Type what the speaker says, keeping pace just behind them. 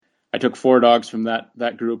took 4 dogs from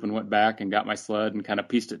that group and went back and got my sled and kind of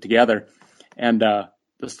pieced it together. And the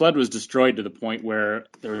sled was destroyed to the point where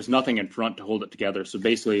there was nothing in front to hold it together. So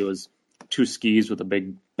basically it was 2 skis with a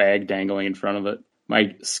big bag dangling in front of it.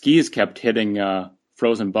 My skis kept hitting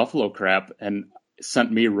frozen buffalo crap and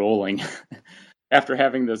sent me rolling. After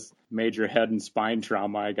having this major head and spine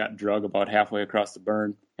trauma, I got drug about halfway across the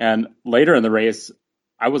burn. And later in the race,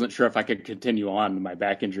 I wasn't sure if I could continue on. My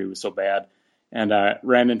back injury was so bad. And I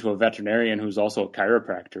ran into a veterinarian who's also a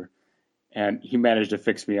chiropractor. And he managed to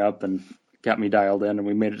fix me up and got me dialed in, and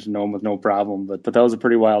we made it to Nome with no problem. But that was a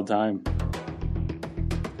pretty wild time.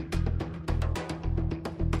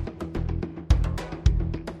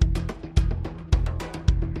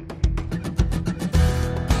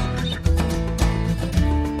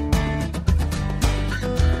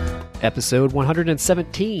 Episode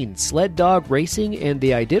 117, Sled Dog Racing and the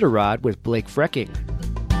Iditarod with Blake Frecking.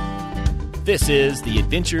 This is the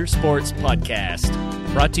Adventure Sports Podcast,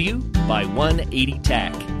 brought to you by 180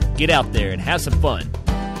 TAC. Get out there and have some fun.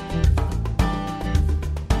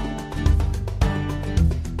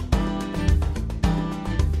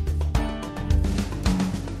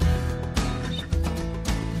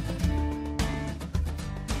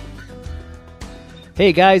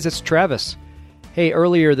 Hey guys, it's Travis. Hey,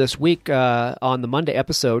 earlier this week on the Monday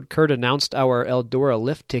episode, Kurt announced our Eldora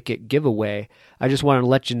lift ticket giveaway. I just wanted to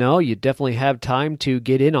let you know you definitely have time to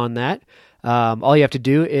get in on that. All you have to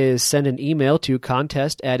do is send an email to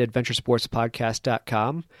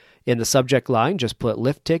contest@adventuresportspodcast.com. In the subject line, just put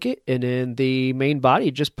lift ticket, and in the main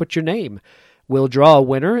body, just put your name. We'll draw a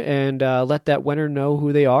winner and let that winner know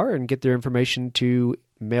who they are and get their information to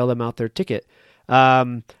mail them out their ticket.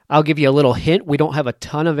 I'll give you a little hint. We don't have a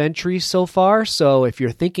ton of entries so far, so if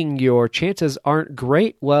you're thinking your chances aren't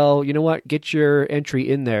great, well, you know what? Get your entry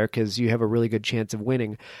in there because you have a really good chance of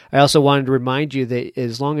winning. I also wanted to remind you that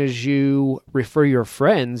as long as you refer your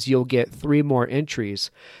friends, you'll get 3 more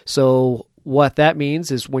entries. So what that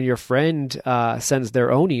means is when your friend sends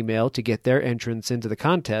their own email to get their entrance into the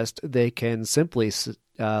contest, they can simply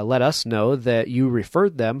let us know that you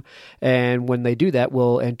referred them, and when they do that,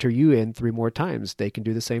 we'll enter you in 3 more times. They can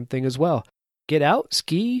do the same thing as well. Get out,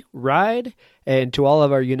 ski, ride, and to all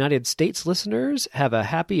of our United States listeners, have a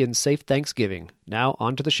happy and safe Thanksgiving. Now,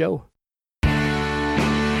 on to the show.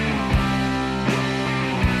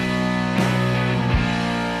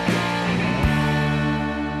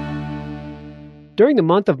 During the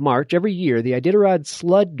month of March every year, the Iditarod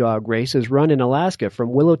Sled Dog Race is run in Alaska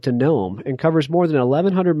from Willow to Nome and covers more than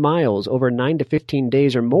 1,100 miles over 9 to 15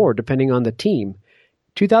 days or more, depending on the team.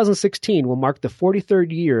 2016 will mark the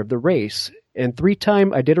 43rd year of the race, and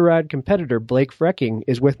 3-time Iditarod competitor Blake Frecking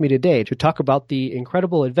is with me today to talk about the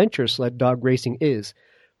incredible adventure sled dog racing is.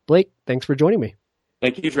 Blake, thanks for joining me.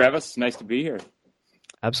 Thank you, Travis. Nice to be here.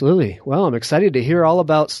 Absolutely. Well, I'm excited to hear all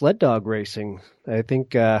about sled dog racing. I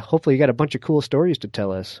think hopefully you got a bunch of cool stories to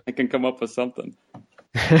tell us. I can come up with something.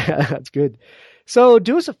 That's good. So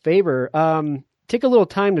do us a favor. Take a little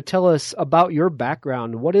time to tell us about your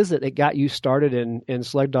background. What is it that got you started in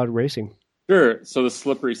sled dog racing? Sure. So the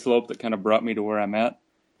slippery slope that kind of brought me to where I'm at.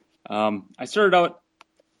 I started out,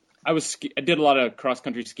 I did a lot of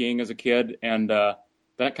cross-country skiing as a kid, and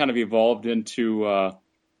that kind of evolved into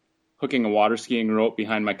hooking a water skiing rope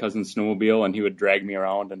behind my cousin's snowmobile, and he would drag me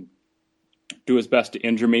around and do his best to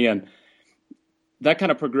injure me. And that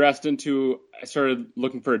kind of progressed into, I started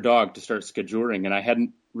looking for a dog to start skijuring, and I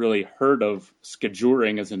hadn't really heard of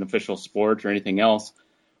skijuring as an official sport or anything else.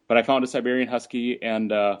 But I found a Siberian Husky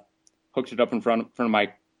and hooked it up in front of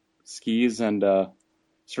my skis and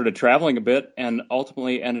started traveling a bit, and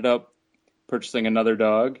ultimately ended up purchasing another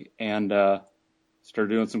dog and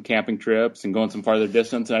started doing some camping trips and going some farther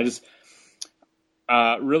distance. And I just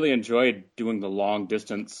really enjoyed doing the long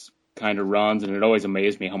distance kind of runs. And it always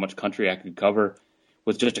amazed me how much country I could cover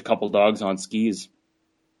with just a couple dogs on skis.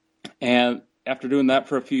 And after doing that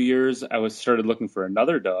for a few years, I started looking for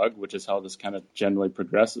another dog, which is how this kind of generally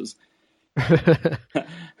progresses.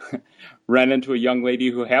 Ran into a young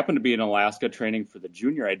lady who happened to be in Alaska training for the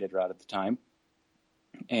junior Iditarod at the time.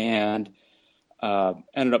 And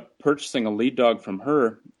ended up purchasing a lead dog from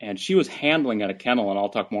her, and she was handling at a kennel, and I'll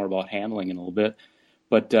talk more about handling in a little bit,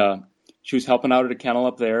 but she was helping out at a kennel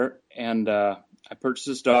up there, and I purchased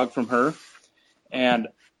this dog from her, and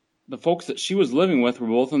the folks that she was living with were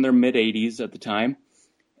both in their mid-80s at the time,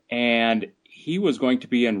 and he was going to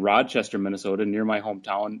be in Rochester, Minnesota, near my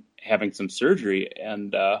hometown, having some surgery,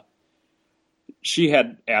 and she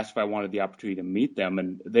had asked if I wanted the opportunity to meet them,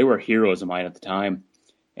 and they were heroes of mine at the time.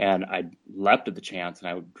 And I leapt at the chance, and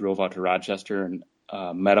I drove out to Rochester and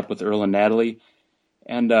met up with Earl and Natalie.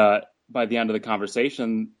 And by the end of the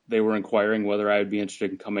conversation, they were inquiring whether I would be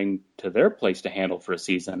interested in coming to their place to handle for a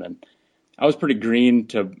season. And I was pretty green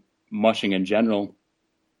to mushing in general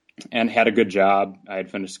and had a good job. I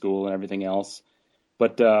had finished school and everything else.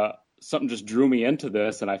 But something just drew me into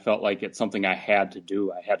this, and I felt like it's something I had to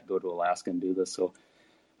do. I had to go to Alaska and do this. So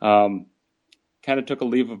kind of took a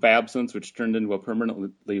leave of absence, which turned into a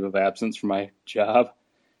permanent leave of absence for my job,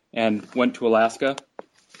 and went to Alaska.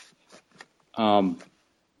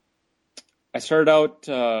 I started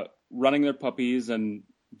out running their puppies and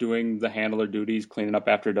doing the handler duties, cleaning up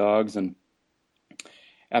after dogs. And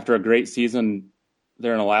after a great season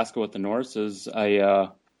there in Alaska with the Norses,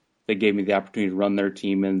 they gave me the opportunity to run their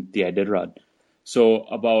team in the Iditarod. So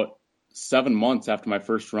about 7 months after my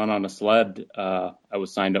first run on a sled, I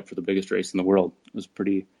was signed up for the biggest race in the world. It was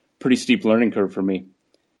pretty steep learning curve for me.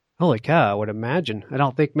 Holy cow, I would imagine. I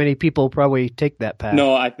don't think many people probably take that path.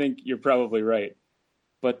 No, I think you're probably right.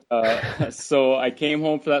 But so I came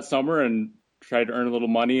home for that summer and tried to earn a little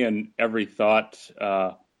money, and every thought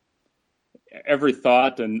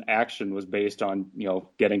and action was based on,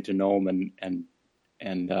 getting to know them.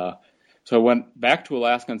 And so I went back to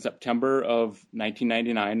Alaska in September of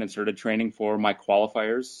 1999 and started training for my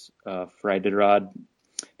qualifiers for Iditarod.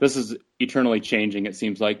 This is eternally changing, it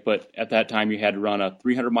seems like, but at that time you had to run a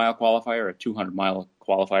 300-mile qualifier, a 200-mile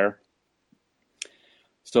qualifier.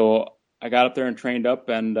 So I got up there and trained up,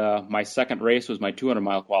 and my second race was my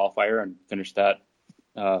 200-mile qualifier and finished that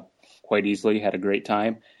quite easily, had a great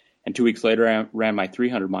time. And 2 weeks later, I ran my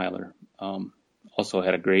 300-miler. Also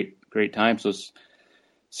had a great time. So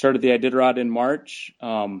started the Iditarod in March.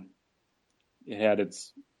 It had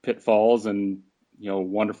its pitfalls and,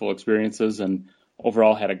 wonderful experiences, and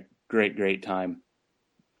overall had a great time.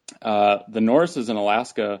 The Norses in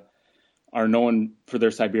Alaska are known for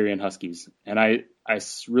their Siberian Huskies, and I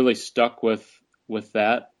really stuck with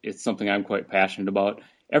that. It's something I'm quite passionate about.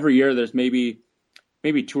 Every year there's maybe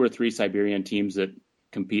 2 or 3 Siberian teams that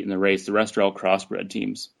compete in the race. The rest are all crossbred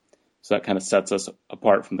teams. So that kind of sets us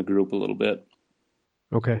apart from the group a little bit.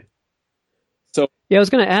 Okay. So yeah, I was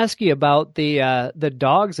going to ask you about the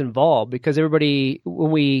dogs involved, because everybody,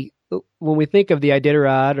 when we think of the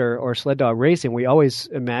Iditarod or sled dog racing, we always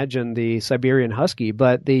imagine the Siberian Husky,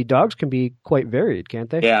 but the dogs can be quite varied, can't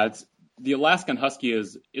they? Yeah, the Alaskan Husky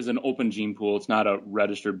is an open gene pool. It's not a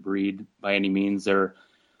registered breed by any means. They're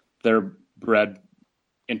bred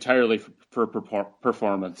entirely for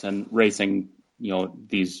performance and racing.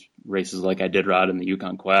 These races like Iditarod and the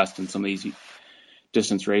Yukon Quest and some of these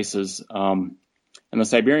distance races. And the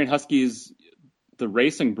Siberian Huskies, the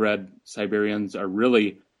racing bred Siberians, are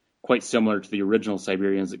really quite similar to the original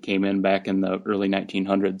Siberians that came in back in the early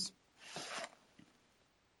 1900s.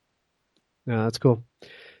 Yeah, that's cool.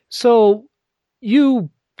 So you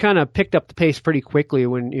kind of picked up the pace pretty quickly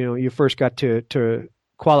when you first got to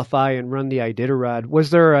qualify and run the Iditarod. Was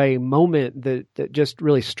there a moment that just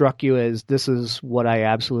really struck you as, this is what I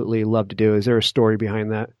absolutely love to do? Is there a story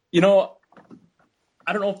behind that?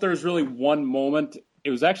 I don't know if there's really one moment. It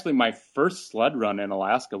was actually my first sled run in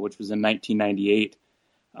Alaska, which was in 1998.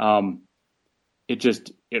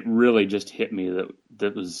 It really just hit me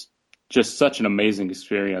that was just such an amazing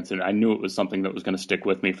experience, and I knew it was something that was going to stick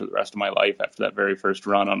with me for the rest of my life after that very first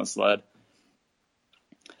run on a sled.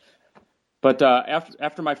 But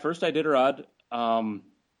after my first Iditarod,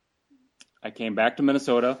 I came back to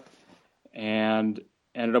Minnesota and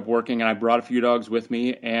ended up working, and I brought a few dogs with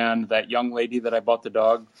me, and that young lady that I bought the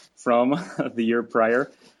dog from the year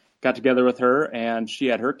prior, got together with her, and she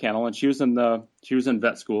had her kennel, and she was in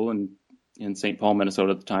vet school in St. Paul,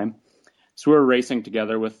 Minnesota at the time. So we were racing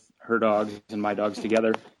together with her dogs and my dogs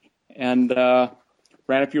together, and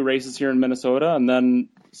ran a few races here in Minnesota, and then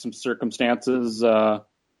some circumstances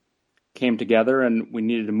came together, and we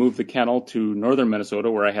needed to move the kennel to northern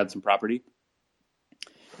Minnesota, where I had some property.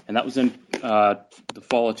 And that was in the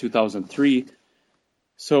fall of 2003.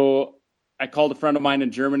 So I called a friend of mine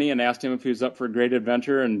in Germany and asked him if he was up for a great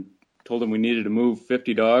adventure, and told him we needed to move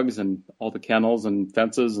 50 dogs and all the kennels and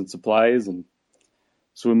fences and supplies. And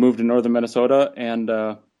so we moved to northern Minnesota and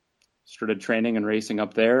started training and racing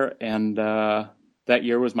up there. And that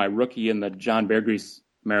year was my rookie in the John Bear Grease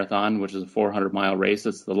Marathon, which is a 400-mile race.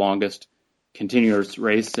 It's the longest continuous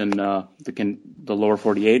race in the lower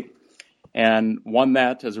 48. And won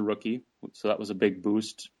that as a rookie. So that was a big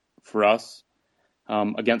boost for us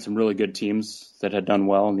against some really good teams that had done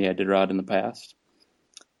well in the Iditarod in the past.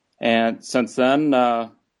 And since then,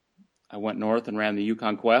 I went north and ran the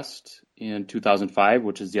Yukon Quest in 2005,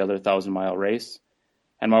 which is the other 1,000-mile race.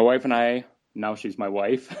 And my wife and I, now she's my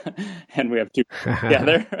wife, and we have 2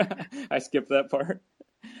 together. I skipped that part.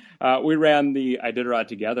 We ran the Iditarod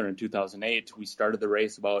together in 2008. We started the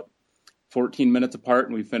race about 14 minutes apart,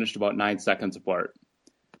 and we finished about 9 seconds apart.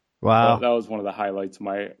 Wow. That was one of the highlights of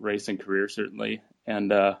my racing career, certainly.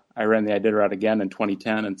 And I ran the Iditarod again in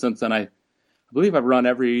 2010. And since then, I believe I've run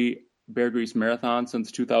every Bear Grease Marathon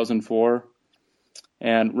since 2004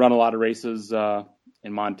 and run a lot of races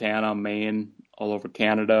in Montana, Maine, all over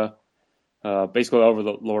Canada, basically all over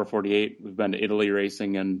the lower 48. We've been to Italy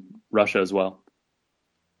racing and Russia as well.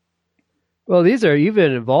 Well, you've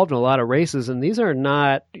been involved in a lot of races, and these are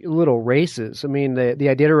not little races. I mean, the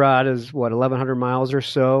Iditarod is, 1,100 miles or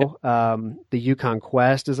so. The Yukon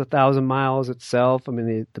Quest is 1,000 miles itself. I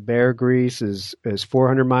mean, the Bear Grease is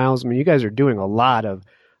 400 miles. I mean, you guys are doing a lot of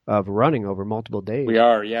running over multiple days. We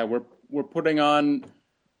are, yeah. We're putting on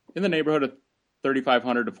in the neighborhood of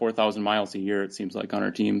 3,500 to 4,000 miles a year, it seems like, on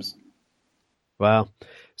our teams. Wow.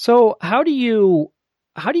 So how do you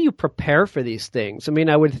prepare for these things? I mean,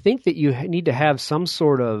 I would think that you need to have some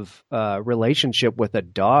sort of relationship with a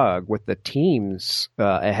dog, with the teams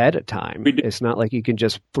ahead of time. It's not like you can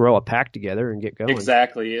just throw a pack together and get going.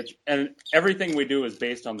 Exactly. And everything we do is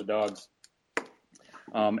based on the dogs.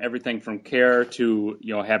 Everything from care to,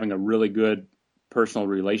 having a really good personal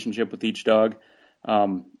relationship with each dog.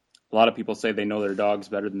 A lot of people say they know their dogs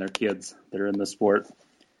better than their kids that are in the sport.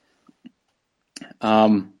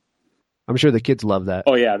 I'm sure the kids love that.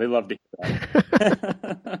 Oh, yeah, they love to hear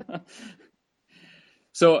that.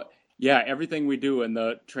 So, yeah, everything we do in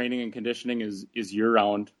the training and conditioning is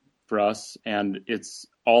year-round for us, and it's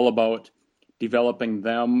all about developing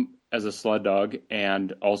them as a sled dog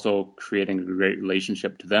and also creating a great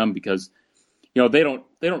relationship to them because, they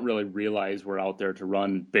don't really realize we're out there to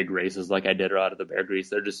run big races like Iditarod of the Bear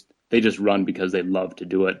Grease. They just run because they love to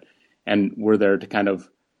do it, and we're there to kind of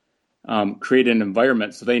create an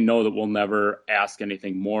environment so they know that we'll never ask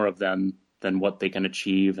anything more of them than what they can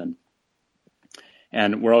achieve.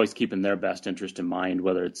 And we're always keeping their best interest in mind,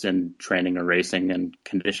 whether it's in training or racing and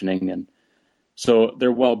conditioning. And so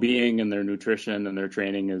their well-being and their nutrition and their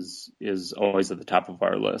training is always at the top of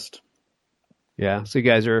our list. Yeah. So you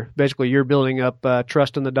guys you're building up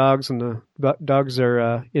trust in the dogs, and the dogs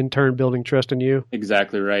are in turn building trust in you.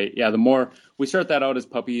 Exactly right. Yeah. The more we start that out as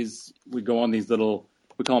puppies, we go on these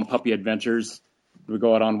we call them puppy adventures. We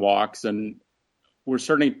go out on walks, and we're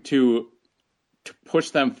starting to push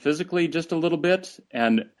them physically just a little bit.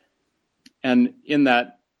 And in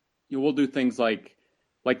that, we'll do things like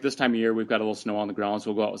this time of year, we've got a little snow on the ground,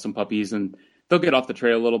 so we'll go out with some puppies, and they'll get off the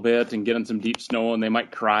trail a little bit and get in some deep snow, and they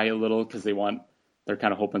might cry a little because they're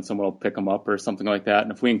kind of hoping someone will pick them up or something like that.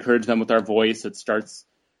 And if we encourage them with our voice, it starts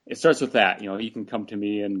with that. You can come to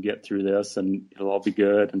me and get through this, and it'll all be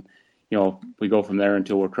good. And we go from there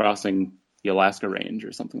until we're crossing the Alaska range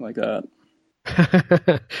or something like that.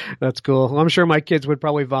 That's cool. Well, I'm sure my kids would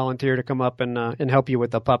probably volunteer to come up and help you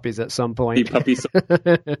with the puppies at some point. The puppies.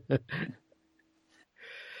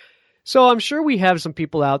 So I'm sure we have some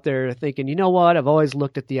people out there thinking, you know what? I've always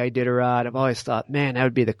looked at the Iditarod. I've always thought, man, that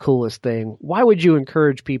would be the coolest thing. Why would you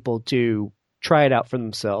encourage people to try it out for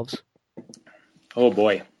themselves? Oh,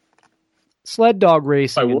 boy. Sled dog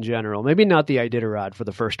racing in general, maybe not the Iditarod for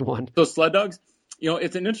the first one. So sled dogs,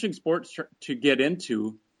 it's an interesting sport to get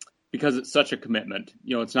into because it's such a commitment.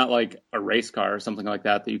 It's not like a race car or something like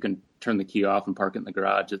that you can turn the key off and park it in the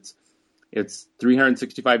garage. It's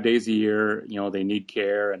 365 days a year. They need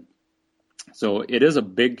care, and so it is a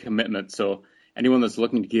big commitment. So anyone that's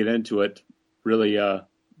looking to get into it really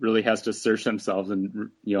has to search themselves and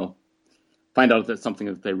find out if that's something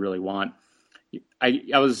that they really want.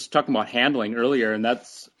 I was talking about handling earlier, and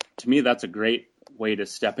to me that's a great way to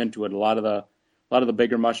step into it. A lot of the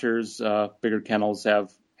bigger mushers, bigger kennels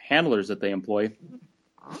have handlers that they employ,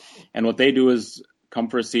 and what they do is come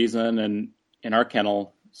for a season, and in our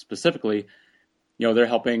kennel specifically, they're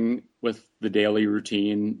helping with the daily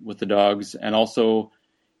routine with the dogs, and also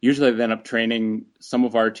usually they end up training some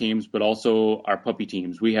of our teams, but also our puppy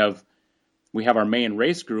teams. We have our main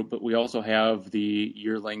race group, but we also have the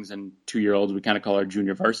yearlings and 2-year-olds. We kind of call our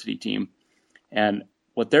junior varsity team. And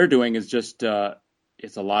what they're doing is just,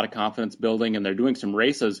 it's a lot of confidence building, and they're doing some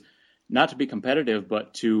races, not to be competitive,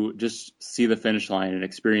 but to just see the finish line and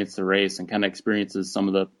experience the race and kind of experiences some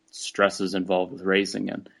of the stresses involved with racing.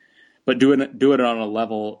 But do it on a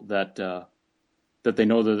level that they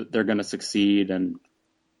know that they're going to succeed. And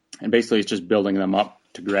basically it's just building them up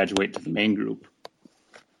to graduate to the main group.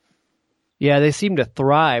 Yeah, they seem to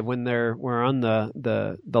thrive when we're on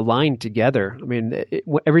the line together. I mean,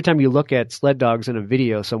 every time you look at sled dogs in a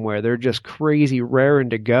video somewhere, they're just crazy raring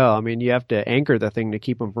to go. I mean, you have to anchor the thing to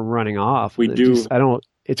keep them from running off. We do. I don't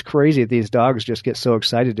it's crazy that these dogs just get so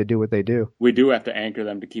excited to do what they do. We do have to anchor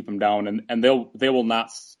them to keep them down, and they will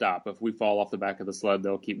not stop. If we fall off the back of the sled,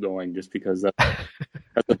 they'll keep going just because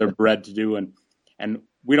that's what they're bred to do. And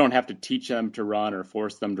we don't have to teach them to run or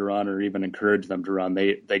force them to run or even encourage them to run.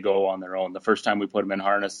 They go on their own. The first time we put them in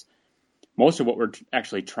harness, most of what we're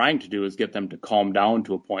actually trying to do is get them to calm down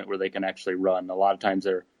to a point where they can actually run. A lot of times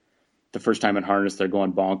the first time in harness, they're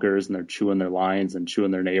going bonkers and they're chewing their lines and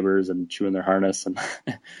chewing their neighbors and chewing their harness. And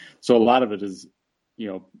so a lot of it is,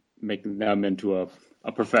 making them into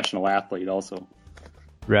a professional athlete also.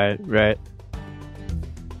 Right.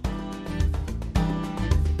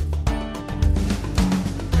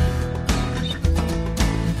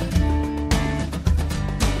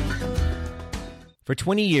 For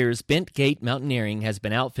 20 years, Bent Gate Mountaineering has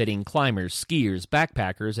been outfitting climbers, skiers,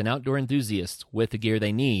 backpackers, and outdoor enthusiasts with the gear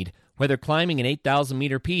they need. Whether climbing an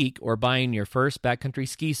 8,000-meter peak or buying your first backcountry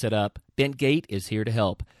ski setup, Bent Gate is here to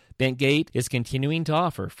help. Bent Gate is continuing to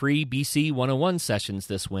offer free BC 101 sessions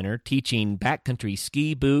this winter, teaching backcountry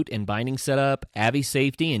ski, boot, and binding setup, AVI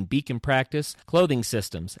safety and beacon practice, clothing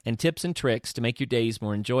systems, and tips and tricks to make your days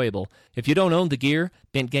more enjoyable. If you don't own the gear,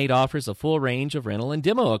 Bent Gate offers a full range of rental and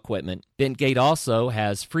demo equipment. Bent Gate also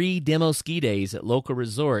has free demo ski days at local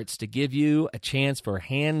resorts to give you a chance for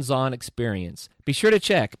hands-on experience. Be sure to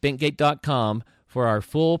check bentgate.com for our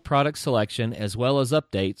full product selection as well as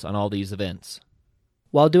updates on all these events.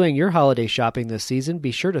 While doing your holiday shopping this season,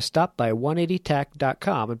 be sure to stop by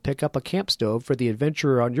 180tac.com and pick up a camp stove for the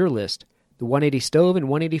adventurer on your list. The 180 stove and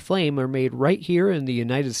 180 flame are made right here in the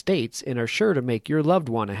United States and are sure to make your loved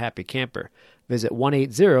one a happy camper. Visit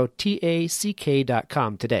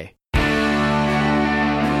 180tack.com today.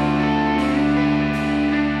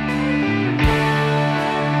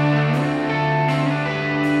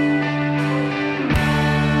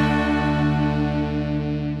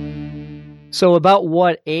 So about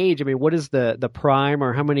what age, what is the prime,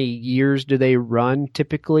 or how many years do they run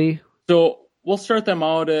typically? So we'll start them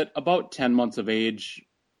out at about 10 months of age.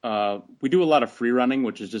 We do a lot of free running,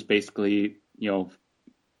 which is just basically,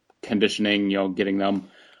 conditioning, getting them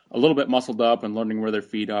a little bit muscled up and learning where their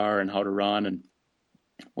feet are and how to run. And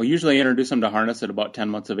we'll usually introduce them to harness at about 10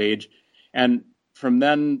 months of age. And from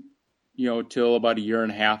then, till about a year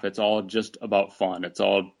and a half, it's all just about fun. It's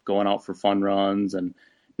all going out for fun runs and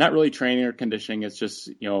not really training or conditioning. It's just,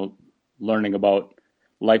 learning about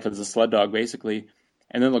life as a sled dog, basically.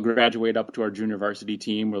 And then they'll graduate up to our junior varsity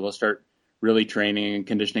team where they'll start really training and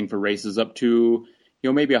conditioning for races up to,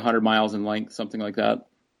 maybe 100 miles in length, something like that.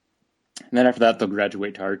 And then after that, they'll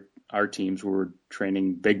graduate to our teams where we're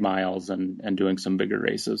training big miles and doing some bigger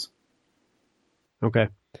races. Okay.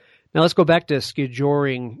 Now let's go back to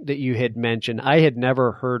skijoring that you had mentioned. I had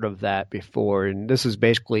never heard of that before, and this is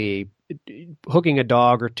basically hooking a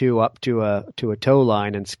dog or two up to a tow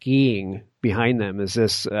line and skiing behind them. Is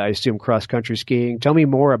this, I assume, cross-country skiing? Tell me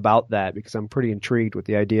more about that, because I'm pretty intrigued with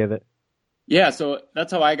the idea of it. Yeah, so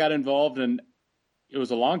that's how I got involved, and it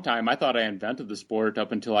was a long time. I thought I invented the sport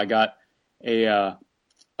up until I got a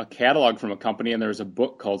catalog from a company, and there was a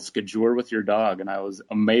book called Skijor with Your Dog, and I was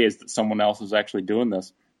amazed that someone else was actually doing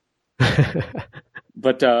this.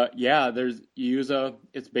 But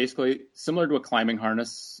it's basically similar to a climbing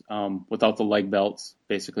harness without the leg belts,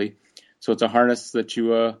 basically. So it's a harness that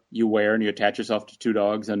you wear and you attach yourself to two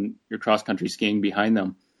dogs and you're cross country skiing behind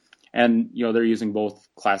them. And they're using both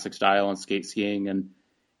classic style and skate skiing,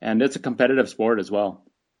 and it's a competitive sport as well.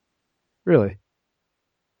 Really?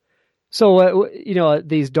 So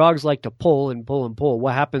these dogs like to pull and pull and pull.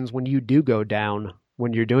 What happens when you do go down?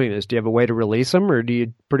 When you're doing this, do you have a way to release them, or do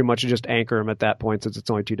you pretty much just anchor them at that point since it's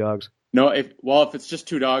only two dogs? No, if it's just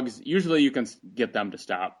two dogs, usually you can get them to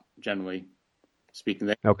stop, generally speaking.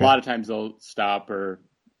 Okay. A lot of times they'll stop, or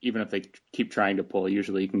even if they keep trying to pull,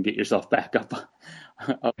 usually you can get yourself back up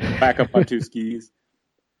on two skis.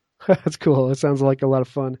 That's cool. That sounds like a lot of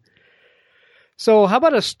fun. So how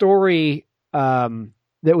about a story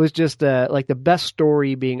that was just like the best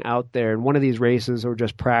story being out there in one of these races or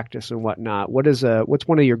just practice and whatnot? What's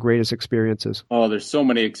one of your greatest experiences? Oh, there's so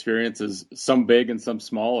many experiences, some big and some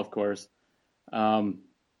small, of course. One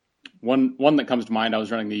that comes to mind, I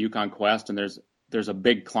was running the Yukon Quest, and there's a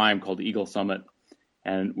big climb called Eagle Summit,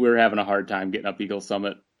 and we were having a hard time getting up Eagle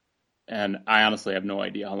Summit, and I honestly have no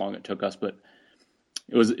idea how long it took us, but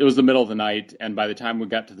it was the middle of the night, and by the time we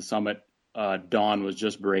got to the summit, dawn was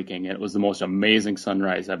just breaking, and it was the most amazing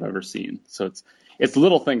sunrise I've ever seen. So it's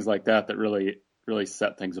little things like that really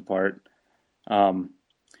set things apart. And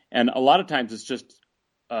a lot of times it's just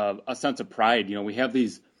a sense of pride. We have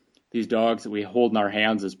these dogs that we hold in our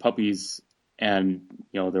hands as puppies, and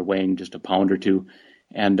they're weighing just a pound or two,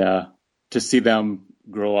 and to see them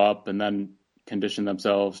grow up and then condition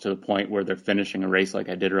themselves to the point where they're finishing a race like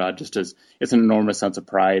Iditarod, just as it's an enormous sense of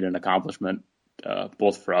pride and accomplishment,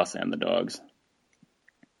 both for us and the dogs.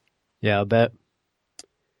 Yeah, I bet.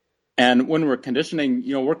 And when we're conditioning,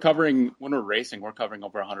 when we're racing, we're covering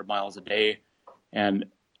over 100 miles a day. And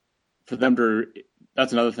for them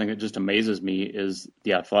that's another thing that just amazes me is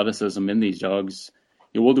the athleticism in these dogs.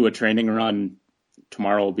 We'll do a training run.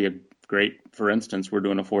 Tomorrow will be for instance, we're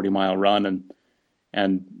doing a 40-mile run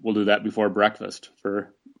and we'll do that before breakfast.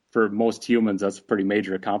 For most humans, that's a pretty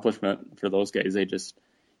major accomplishment. For those guys, they just,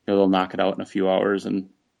 they'll knock it out in a few hours and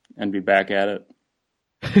be back at it.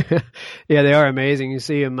 Yeah, they are amazing. You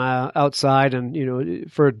see them outside,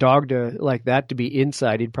 and for a dog like that to be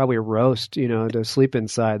inside, he'd probably roast. To sleep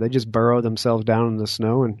inside, they just burrow themselves down in the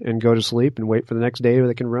snow and go to sleep and wait for the next day where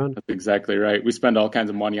they can run. That's exactly right. We spend all kinds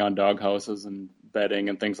of money on dog houses and bedding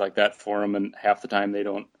and things like that for them, and half the time they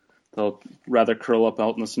don't. They'll rather curl up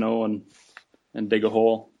out in the snow and dig a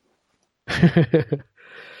hole.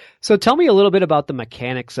 So tell me a little bit about the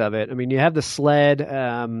mechanics of it. I mean, you have the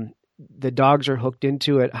sled. The dogs are hooked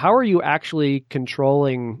into it. How are you actually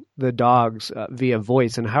controlling the dogs via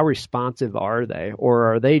voice, and how responsive are they?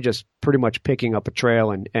 Or are they just pretty much picking up a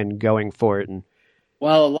trail and going for it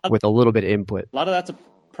with a little bit of input? A lot of that's a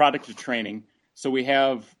product of training. So we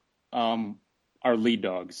have our lead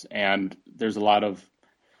dogs, and there's a lot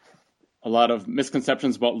of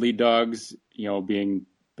misconceptions about lead dogs, being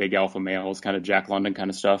big alpha males, kind of Jack London kind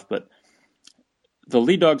of stuff. But the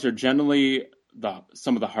lead dogs are generally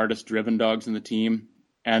some of the hardest driven dogs in the team,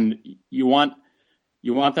 and you want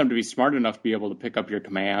them to be smart enough to be able to pick up your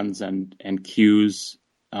commands and cues,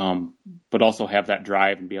 but also have that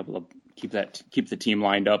drive and be able to keep the team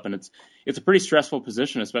lined up. And it's a pretty stressful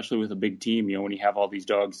position, especially with a big team. When you have all these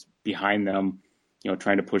dogs behind them,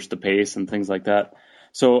 trying to push the pace and things like that.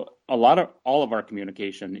 So all of our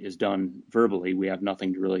communication is done verbally. We have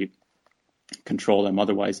nothing to really control them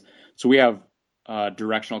otherwise. So we have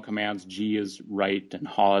directional commands. G is right and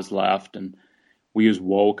haw is left, and we use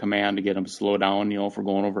whoa command to get them to slow down, if we're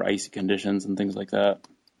going over icy conditions and things like that.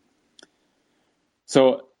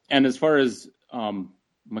 So, and as far as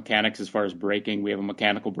mechanics, as far as braking, we have a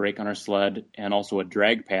mechanical brake on our sled and also a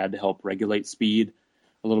drag pad to help regulate speed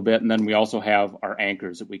a little bit. And then we also have our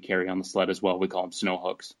anchors that we carry on the sled as well. We call them snow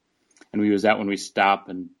hooks, and we use that when we stop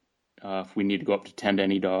and if we need to go up to tend to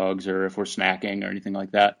any dogs or if we're snacking or anything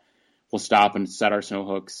like that. We'll stop and set our snow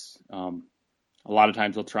hooks. A lot of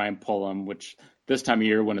times we'll try and pull them, which this time of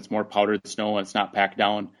year when it's more powdered snow and it's not packed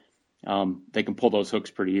down, they can pull those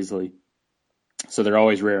hooks pretty easily. So they're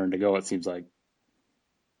always raring to go, it seems like.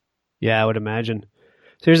 Yeah, I would imagine.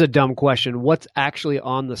 So here's a dumb question. What's actually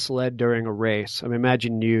on the sled during a race? I mean,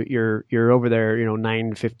 imagine you're over there,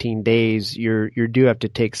 9, 15 days. You do have to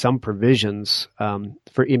take some provisions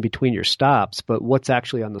for in between your stops, but what's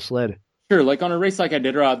actually on the sled? Sure. Like on a race like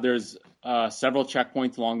Iditarod, there's several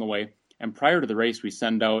checkpoints along the way. And prior to the race, we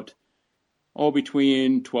send out,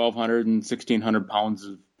 between 1,200 and 1,600 pounds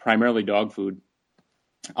of primarily dog food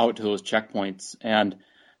out to those checkpoints. And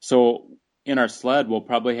so in our sled, we'll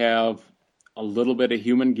probably have a little bit of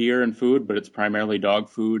human gear and food, but it's primarily dog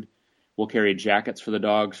food. We'll carry jackets for the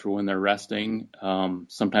dogs for when they're resting.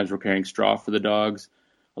 Sometimes we're carrying straw for the dogs,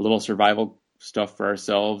 a little survival stuff for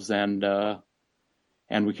ourselves, and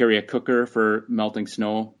we carry a cooker for melting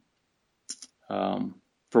snow,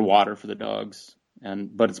 for water for the dogs.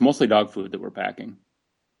 But it's mostly dog food that we're packing.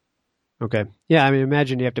 Okay. Yeah, I mean,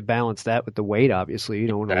 imagine you have to balance that with the weight, obviously. You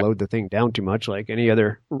don't want to load the thing down too much like any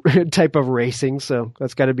other type of racing, so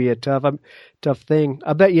that's got to be a tough thing.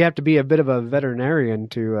 I bet you have to be a bit of a veterinarian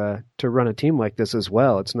to run a team like this as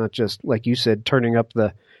well. It's not just, like you said, turning on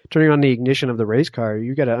the ignition of the race car.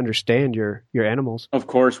 You got to understand your animals. Of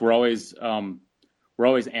course, we're always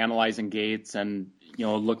analyzing gaits and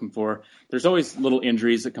looking for. There's always little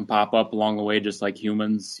injuries that can pop up along the way, just like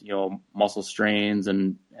humans. Muscle strains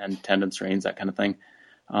and tendon strains, that kind of thing.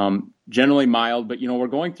 Generally mild, but we're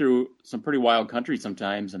going through some pretty wild country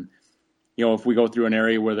sometimes, and if we go through an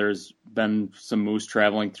area where there's been some moose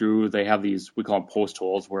traveling through, they have these, we call them post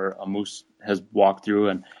holes, where a moose has walked through,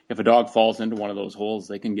 and if a dog falls into one of those holes,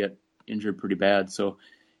 they can get injured pretty bad. So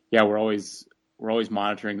yeah, we're always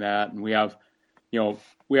monitoring that, and we have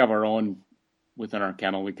our own. Within our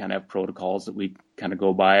kennel, we kind of have protocols that we kind of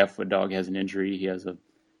go by. If a dog has an injury, he has a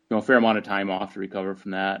fair amount of time off to recover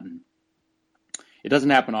from that. And it doesn't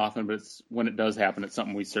happen often, but when it does happen, it's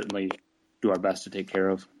something we certainly do our best to take care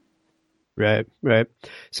of. Right.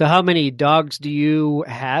 So how many dogs do you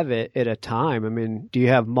have at a time? I mean, do you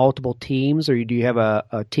have multiple teams, or do you have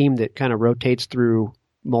a team that kind of rotates through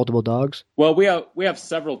multiple dogs? Well, we have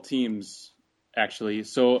several teams actually.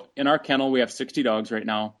 So in our kennel, we have 60 dogs right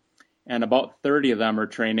now, and about 30 of them are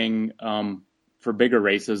training for bigger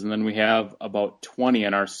races. And then we have about 20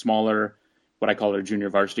 in our smaller, what I call our junior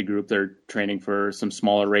varsity group. They're training for some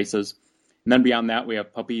smaller races. And then beyond that, we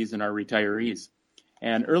have puppies and our retirees.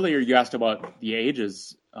 And earlier you asked about the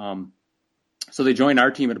ages. So they join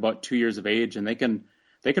our team at about 2 years of age, and they can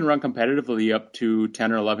run competitively up to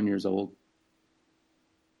 10 or 11 years old.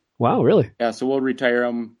 Wow, really? Yeah, so we'll retire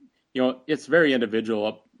them. It's very individual,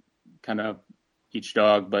 up kind of each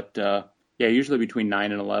dog, but usually between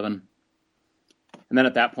 9 and 11. And then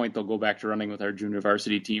at that point, they'll go back to running with our junior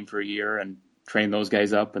varsity team for a year and train those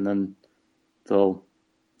guys up, and then they'll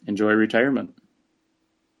enjoy retirement.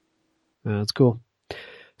 That's cool.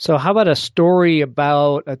 So how about a story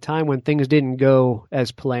about a time when things didn't go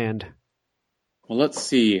as planned? Well, let's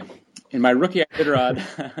see. In my rookie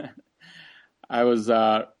Iditarod, I was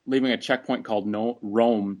leaving a checkpoint called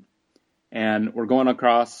Rome, and we're going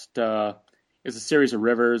across it's a series of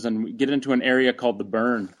rivers, and we get into an area called the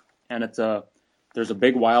Burn, and there's a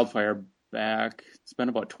big wildfire back. It's been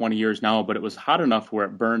about 20 years now, but it was hot enough where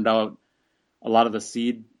it burned out a lot of the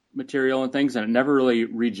seed material and things, and it never really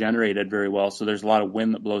regenerated very well. So there's a lot of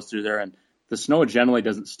wind that blows through there, and the snow generally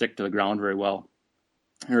doesn't stick to the ground very well.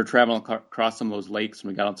 We were traveling across some of those lakes, and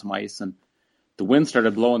we got on some ice, and the wind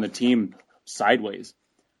started blowing the team sideways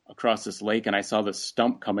across this lake, and I saw this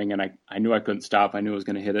stump coming, and I knew I couldn't stop. I knew it was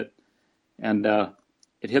going to hit it, and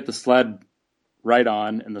it hit the sled right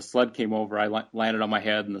on, and the sled came over. I landed on my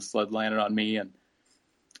head, and the sled landed on me, and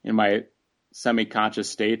in my semi-conscious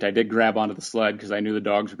state, I did grab onto the sled because I knew the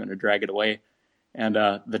dogs were going to drag it away, and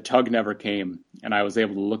the tug never came, and I was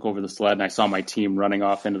able to look over the sled, and I saw my team running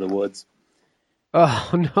off into the woods. Oh,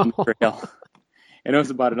 no. Trail. And it was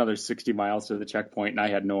about another 60 miles to the checkpoint, and I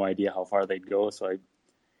had no idea how far they'd go, so I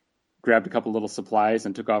grabbed a couple little supplies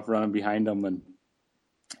and took off running behind them, and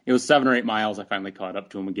it was 7 or 8 miles. I finally caught up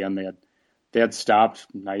to them again. They had stopped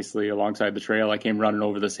nicely alongside the trail. I came running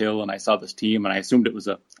over this hill, and I saw this team, and I assumed it was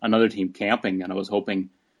another team camping, and I was hoping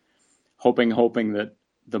that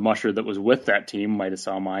the musher that was with that team might have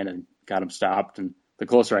saw mine and got them stopped. And the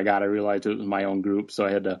closer I got, I realized it was my own group, so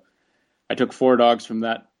I took 4 dogs from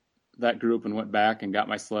that group and went back and got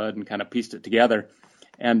my sled and kind of pieced it together.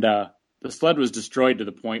 And the sled was destroyed to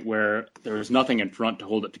the point where there was nothing in front to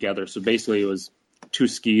hold it together. So basically it was 2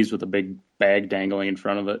 skis with a big bag dangling in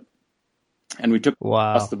front of it. And we took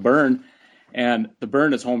across the Burn, and the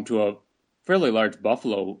Burn is home to a fairly large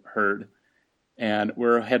buffalo herd. And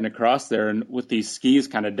we're heading across there, and with these skis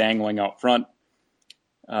kind of dangling out front,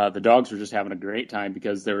 the dogs were just having a great time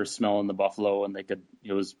because they were smelling the buffalo, and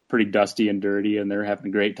it was pretty dusty and dirty, and they were having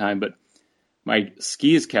a great time. But my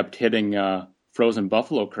skis kept hitting frozen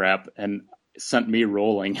buffalo crap and sent me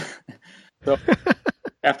rolling. So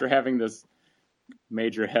after having this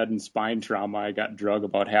major head and spine trauma, I got drug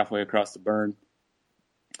about halfway across the Burn.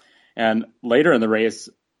 And later in the race,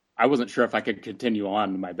 I wasn't sure if I could continue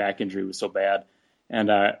on. My back injury was so bad. And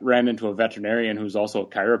I ran into a veterinarian who's also a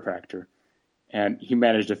chiropractor. And he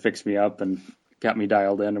managed to fix me up and got me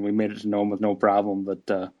dialed in, and we made it to Nome with no problem. But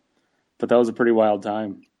that was a pretty wild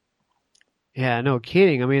time. Yeah, no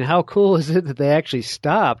kidding. I mean, how cool is it that they actually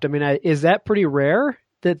stopped? I mean, is that pretty rare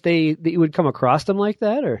that you would come across them like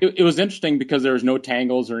that? Or it was interesting because there was no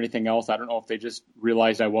tangles or anything else. I don't know if they just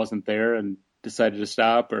realized I wasn't there and decided to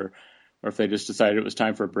stop, or if they just decided it was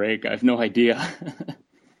time for a break. I have no idea.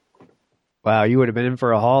 Wow, you would have been in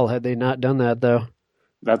for a haul had they not done that, though.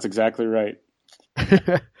 That's exactly right.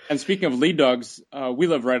 And speaking of lead dogs, we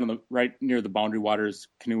live right near the Boundary Waters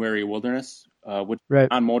Canoe Area Wilderness, which is an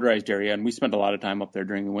unmotorized area, and we spent a lot of time up there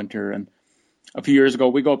during the winter. And a few years ago,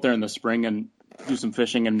 we go up there in the spring and do some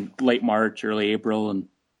fishing in late March, early April, and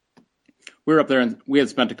we were up there, and we had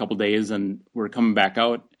spent a couple days, and we were coming back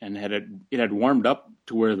out, and it had warmed up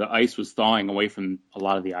to where the ice was thawing away from a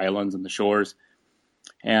lot of the islands and the shores.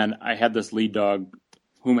 And I had this lead dog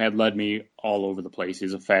whom had led me all over the place.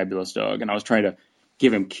 He's a fabulous dog, and I was trying to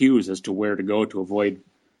give him cues as to where to go to avoid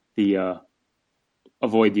the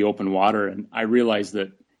open water. And I realized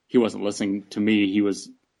that he wasn't listening to me. He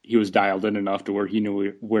was dialed in enough to where he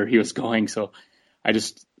knew where he was going. So I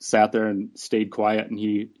just sat there and stayed quiet, and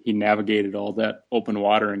he navigated all that open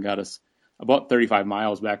water and got us about 35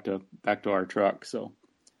 miles back to our truck. So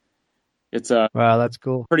it's wow, that's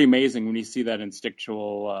cool. Pretty amazing when you see that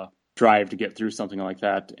instinctual drive to get through something like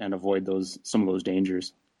that and avoid some of those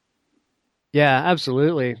dangers. Yeah,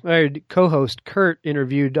 absolutely. Our co-host Kurt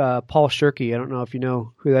interviewed Paul Shirky. I don't know if you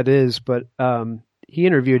know who that is, but he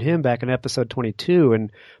interviewed him back in episode 22,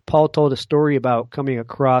 and Paul told a story about coming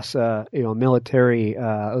across a military. It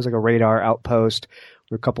was like a radar outpost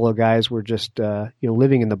A couple of guys were just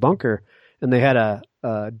living in the bunker, and they had a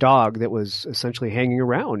dog that was essentially hanging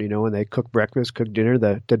around. When they cook breakfast, cook dinner,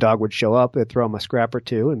 the dog would show up, they'd throw him a scrap or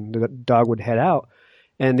two, and the dog would head out.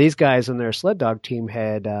 And these guys on their sled dog team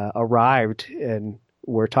had arrived and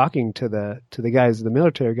were talking to the guys, the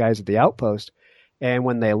military guys at the outpost. And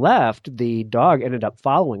when they left, the dog ended up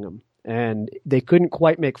following them. And they couldn't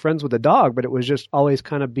quite make friends with the dog, but it was just always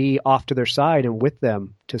kind of be off to their side and with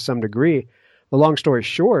them to some degree. The long story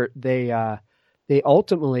short, they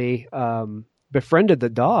ultimately befriended the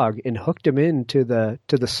dog and hooked him into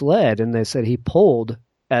the sled. And they said he pulled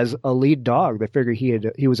as a lead dog. They figured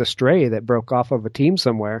he was a stray that broke off of a team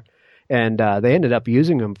somewhere. And they ended up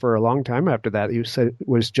using him for a long time after that. He said it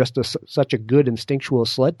was just such a good instinctual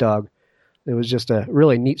sled dog. It was just a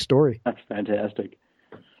really neat story. That's fantastic.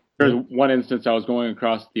 There's one instance I was going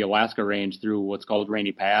across the Alaska range through what's called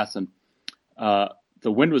Rainy Pass, and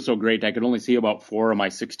the wind was so great I could only see about 4 of my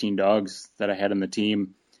 16 dogs that I had in the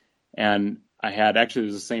team. And I had, actually, it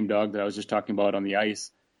was the same dog that I was just talking about on the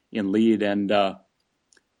ice in lead, and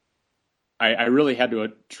I really had to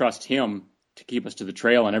trust him to keep us to the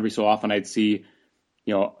trail. And every so often I'd see,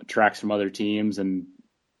 tracks from other teams and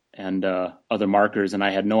other markers, and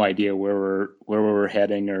I had no idea where we were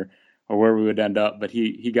heading or where we would end up, but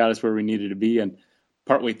he got us where we needed to be. And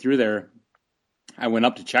partway through there, I went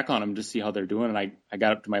up to check on him to see how they're doing. And I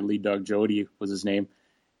got up to my lead dog, Jody was his name.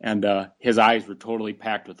 And his eyes were totally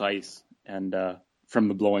packed with ice and from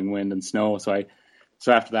the blowing wind and snow. So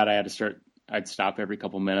after that, I'd stop every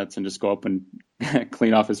couple minutes and just go up and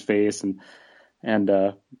clean off his face and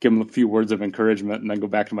give him a few words of encouragement, and then go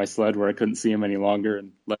back to my sled where I couldn't see him any longer.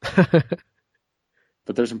 But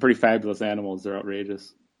there's some pretty fabulous animals. They're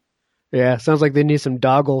outrageous. Yeah, sounds like they need some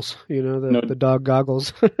doggles, the dog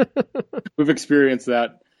goggles. We've experimented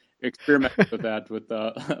with that with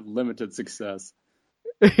limited success.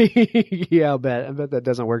 Yeah, I bet that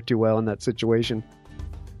doesn't work too well in that situation.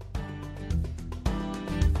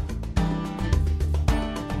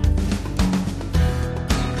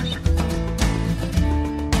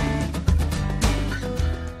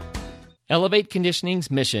 Elevate Conditioning's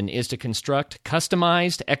mission is to construct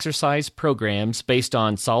customized exercise programs based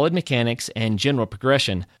on solid mechanics and general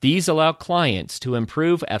progression. These allow clients to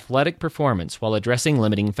improve athletic performance while addressing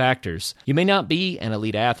limiting factors. You may not be an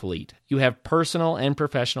elite athlete. You have personal and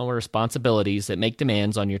professional responsibilities that make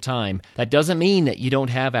demands on your time. That doesn't mean that you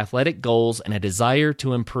don't have athletic goals and a desire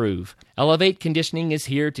to improve. Elevate Conditioning is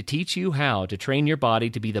here to teach you how to train your body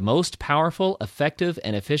to be the most powerful, effective,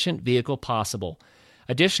 and efficient vehicle possible.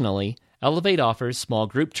 Additionally, Elevate offers small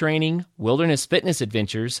group training, wilderness fitness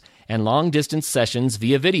adventures, and long-distance sessions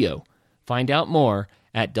via video. Find out more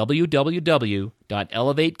at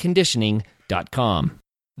www.elevateconditioning.com.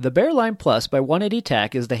 The Bearline Plus by 180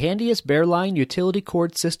 TAC is the handiest Bearline utility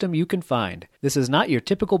cord system you can find. This is not your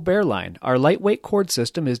typical Bearline. Our lightweight cord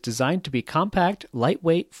system is designed to be compact,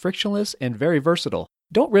 lightweight, frictionless, and very versatile.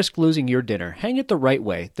 Don't risk losing your dinner. Hang it the right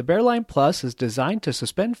way. The Bearline Plus is designed to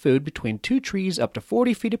suspend food between 2 trees up to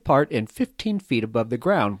 40 feet apart and 15 feet above the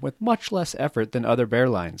ground with much less effort than other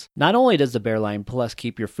Bearlines. Not only does the Bearline Plus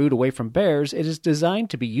keep your food away from bears, it is designed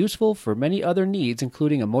to be useful for many other needs,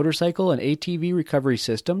 including a motorcycle and ATV recovery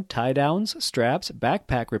system, tie-downs, straps,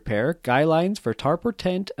 backpack repair, guy lines for tarp or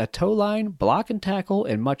tent, a tow line, block and tackle,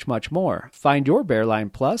 and much, much more. Find your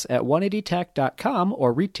Bearline Plus at 180tac.com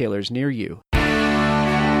or retailers near you.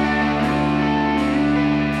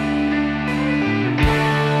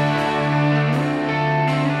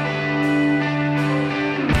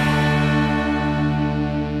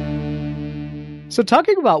 So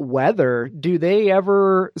talking about weather, do they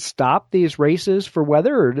ever stop these races for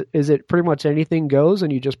weather, or is it pretty much anything goes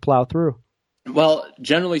and you just plow through? Well,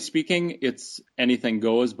 generally speaking, it's anything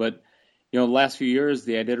goes, but the last few years,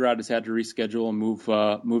 the Iditarod has had to reschedule and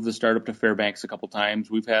move the start up to Fairbanks a couple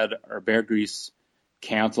times. We've had our Bear Grease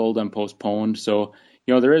canceled and postponed. So,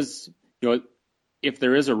 there is, if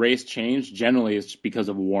there is a race change, generally it's because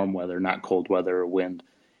of warm weather, not cold weather or wind.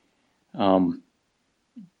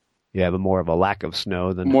 Yeah, but more of a lack of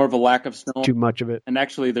snow than too much of it. And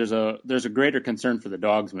actually, there's a greater concern for the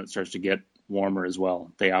dogs when it starts to get warmer as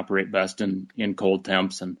well. They operate best in cold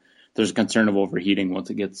temps, and there's a concern of overheating once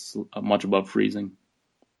it gets much above freezing.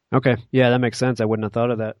 Okay, yeah, that makes sense. I wouldn't have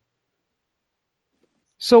thought of that.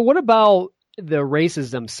 So what about the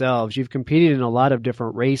races themselves? You've competed in a lot of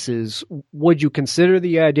different races. Would you consider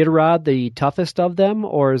the Iditarod the toughest of them,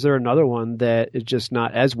 or is there another one that is just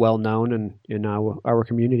not as well known in our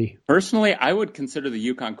community? Personally, I would consider the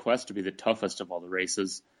Yukon Quest to be the toughest of all the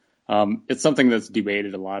races. It's something that's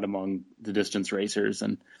debated a lot among the distance racers,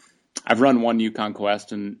 and I've run one Yukon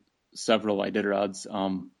Quest, and several Iditarods.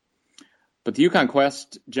 But the Yukon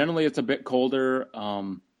Quest, generally it's a bit colder.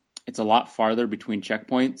 It's a lot farther between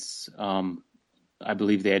checkpoints. I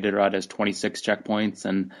believe the Iditarod has 26 checkpoints,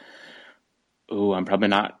 and I'm probably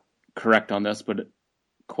not correct on this, but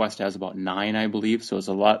Quest has about 9, I believe. So it's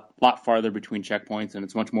a lot farther between checkpoints, and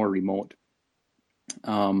it's much more remote.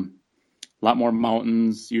 A lot more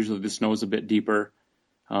mountains. Usually the snow's a bit deeper.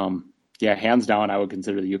 Hands down, I would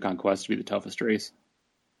consider the Yukon Quest to be the toughest race.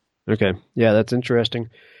 Okay. Yeah, that's interesting.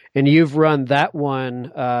 And you've run that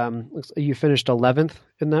one, you finished 11th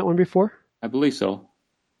in that one before? I believe so.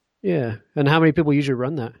 Yeah. And how many people usually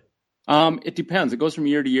run that? It depends. It goes from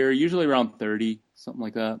year to year, usually around 30, something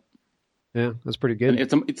like that. Yeah, that's pretty good.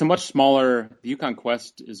 And it's a much smaller, the Yukon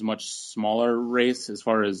Quest is a much smaller race as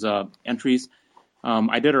far as entries.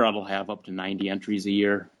 Iditarod will have up to 90 entries a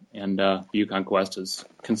year, and the Yukon Quest is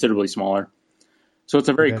considerably smaller. So it's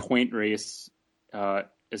a very quaint race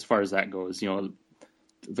as far as that goes.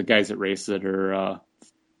 The guys that race it are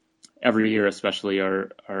every year especially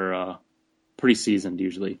are pretty seasoned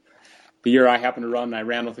usually. The year I happened to run, I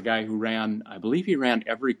ran with a guy who I believe he ran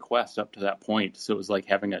every quest up to that point. So it was like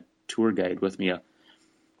having a tour guide with me.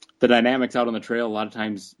 The dynamics out on the trail, a lot of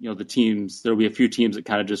times, the teams, there'll be a few teams that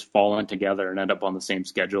kind of just fall in together and end up on the same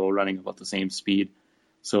schedule, running about the same speed.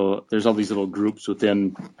 So there's all these little groups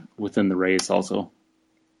within the race also.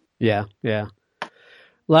 Yeah. A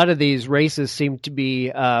lot of these races seem to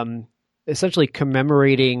be essentially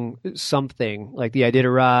commemorating something. Like the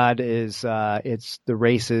Iditarod is it's the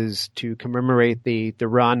races to commemorate the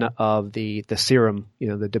run of the serum,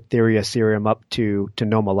 the diphtheria serum up to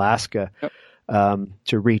Nome, Alaska,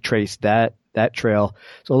 to retrace that trail.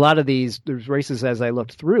 So a lot of these races, as I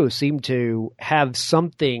looked through, seem to have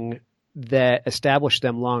something that established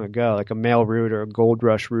them long ago, like a mail route or a gold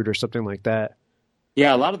rush route or something like that.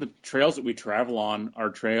 Yeah, a lot of the trails that we travel on are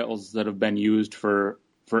trails that have been used for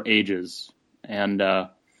ages, and the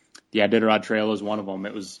Iditarod Trail is one of them.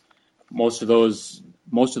 It was most of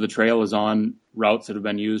the trail is on routes that have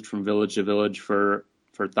been used from village to village for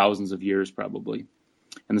thousands of years probably,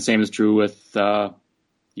 and the same is true with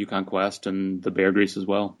Yukon Quest and the Bear Grease as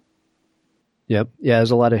well. Yep, yeah,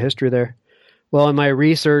 there's a lot of history there. Well, in my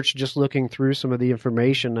research, just looking through some of the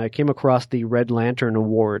information, I came across the Red Lantern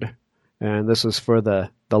Award. And this is for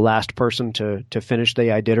the last person to finish the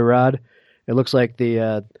Iditarod. It looks like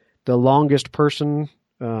the longest person,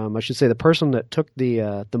 I should say the person that took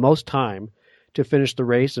the most time to finish the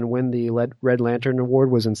race and win the Red Lantern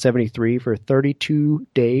Award was in 73 for 32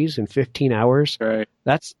 days and 15 hours. Right.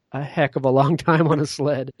 That's a heck of a long time on a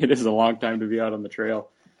sled. It is a long time to be out on the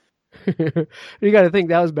trail. You got to think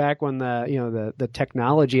that was back when the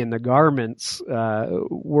technology and the garments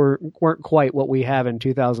weren't quite what we have in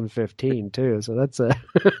 2015 too. So that's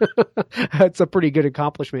a pretty good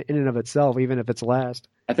accomplishment in and of itself, even if it's last.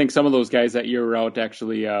 I think some of those guys that year were out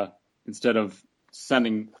actually instead of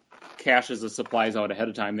sending caches of supplies out ahead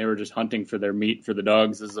of time, they were just hunting for their meat for the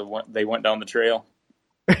dogs as they went down the trail.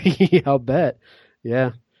 Yeah, I'll bet.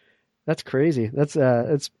 Yeah, that's crazy. That's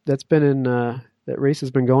been in. That race has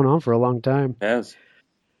been going on for a long time. Yes.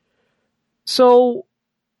 So,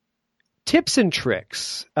 tips and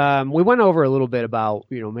tricks. We went over a little bit about,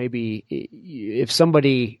 maybe if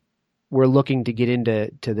somebody were looking to get into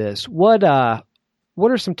this, what are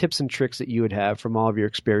some tips and tricks that you would have from all of your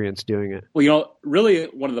experience doing it? Well, really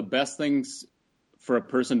one of the best things for a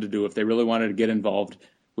person to do if they really wanted to get involved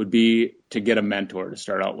would be to get a mentor to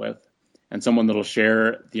start out with, and someone that'll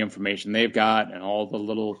share the information they've got and all the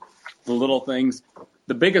little things,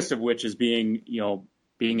 the biggest of which is being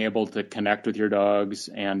able to connect with your dogs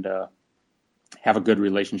and have a good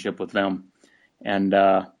relationship with them, and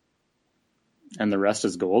the rest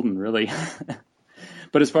is golden, really.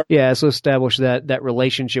 But so establish that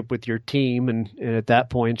relationship with your team, and at that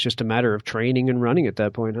point, it's just a matter of training and running at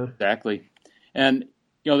that point, huh? Exactly. And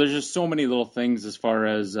there's just so many little things as far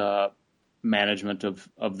as management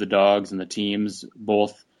of the dogs and the teams,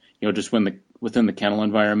 both just within the kennel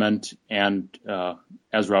environment and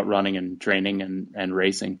as route running and training and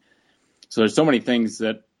racing. So there's so many things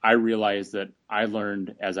that I realized that I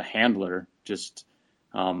learned as a handler, just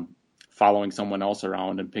following someone else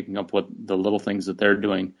around and picking up what the little things that they're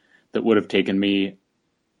doing that would have taken me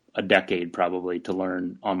a decade probably to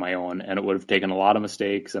learn on my own. And it would have taken a lot of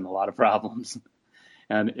mistakes and a lot of problems.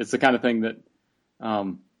 And it's the kind of thing that,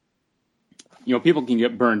 people can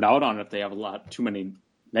get burned out on if they have too many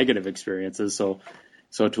negative experiences. So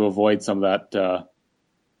to avoid some of that,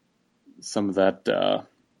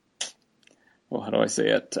 well, how do I say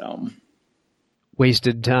it?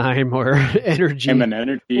 Wasted time or energy. Time and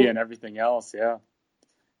energy and everything else. Yeah.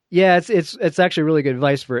 Yeah, it's actually really good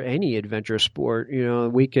advice for any adventure sport. You know,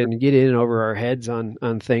 we can get in over our heads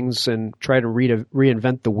on things and try to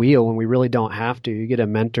reinvent the wheel when we really don't have to. You get a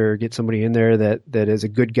mentor, get somebody in there that is a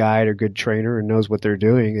good guide or good trainer and knows what they're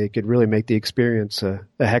doing. They could really make the experience a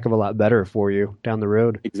heck of a lot better for you down the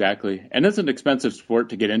road. Exactly. And it's an expensive sport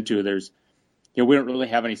to get into. There's, we don't really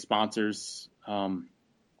have any sponsors. So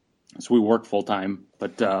we work full time,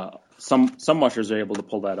 but some mushers are able to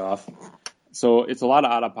pull that off. So it's a lot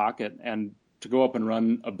of out of pocket, and to go up and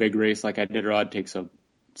run a big race like Iditarod takes a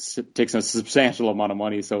substantial amount of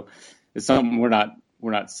money. So it's something we're not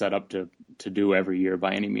set up to do every year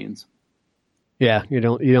by any means. Yeah, you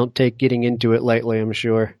don't take getting into it lightly, I'm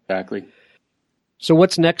sure. Exactly. So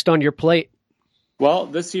what's next on your plate? Well,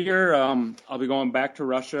 this year I'll be going back to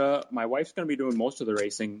Russia. My wife's going to be doing most of the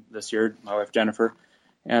racing this year. My wife Jennifer,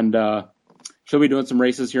 and she'll be doing some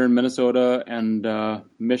races here in Minnesota and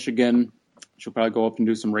Michigan. She'll probably go up and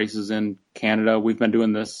do some races in Canada. We've been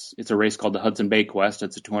doing this. It's a race called the Hudson Bay Quest.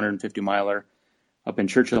 It's a 250 miler up in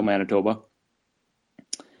Churchill, Manitoba.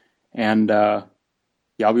 And I'll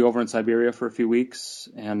be over in Siberia for a few weeks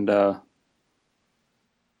and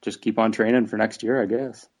just keep on training for next year, I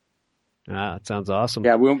guess. That sounds awesome.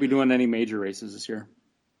 Yeah, we won't be doing any major races this year.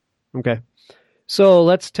 Okay. So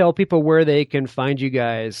let's tell people where they can find you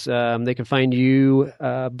guys. They can find you,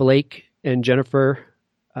 Blake and Jennifer,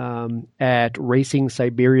 at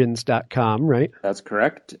racingsiberians.com, right? That's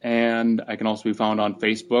correct. And I can also be found on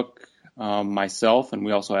Facebook, myself, and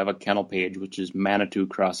we also have a kennel page, which is Manitou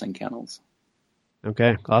Crossing Kennels.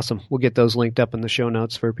 Okay, awesome. We'll get those linked up in the show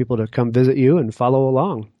notes for people to come visit you and follow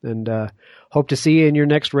along, and hope to see you in your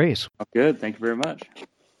next race. Good. Thank you very much.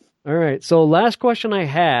 All right. So last question I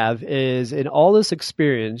have is, in all this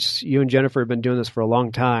experience, you and Jennifer have been doing this for a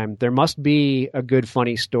long time. There must be a good,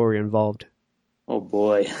 funny story involved. Oh,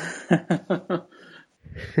 boy.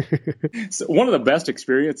 So one of the best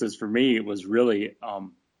experiences for me was really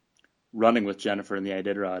running with Jennifer in the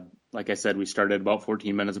Iditarod. Like I said, we started about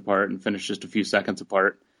 14 minutes apart and finished just a few seconds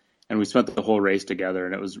apart. And we spent the whole race together,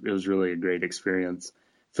 and it was really a great experience,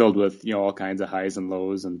 filled with, all kinds of highs and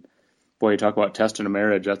lows. And boy, you talk about testing a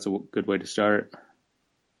marriage, that's a good way to start.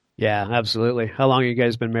 Yeah, absolutely. How long have you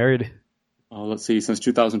guys been married? Oh, let's see, since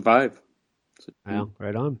 2005. Wow,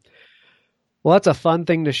 right on. Well, that's a fun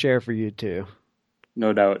thing to share for you, too.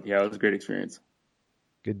 No doubt. Yeah, it was a great experience.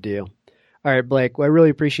 Good deal. All right, Blake, well, I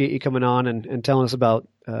really appreciate you coming on and telling us about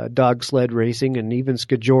dog sled racing and even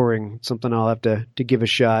skijoring, something I'll have to give a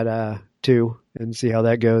shot to and see how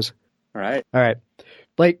that goes. All right. All right.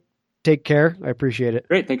 Blake, take care. I appreciate it.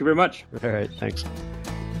 Great. Thank you very much. All right. Thanks.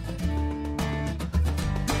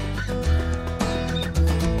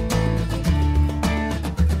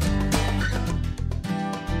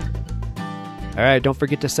 All right, don't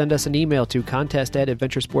forget to send us an email to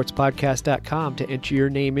contest@adventuresportspodcast.com to enter your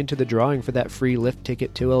name into the drawing for that free lift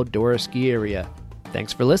ticket to Eldora Ski Area.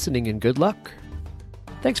 Thanks for listening and good luck.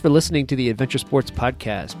 Thanks for listening to the Adventure Sports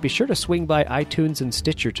Podcast. Be sure to swing by iTunes and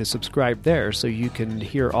Stitcher to subscribe there so you can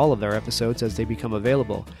hear all of our episodes as they become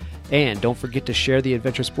available. And don't forget to share the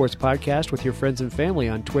Adventure Sports Podcast with your friends and family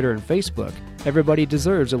on Twitter and Facebook. Everybody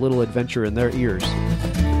deserves a little adventure in their ears.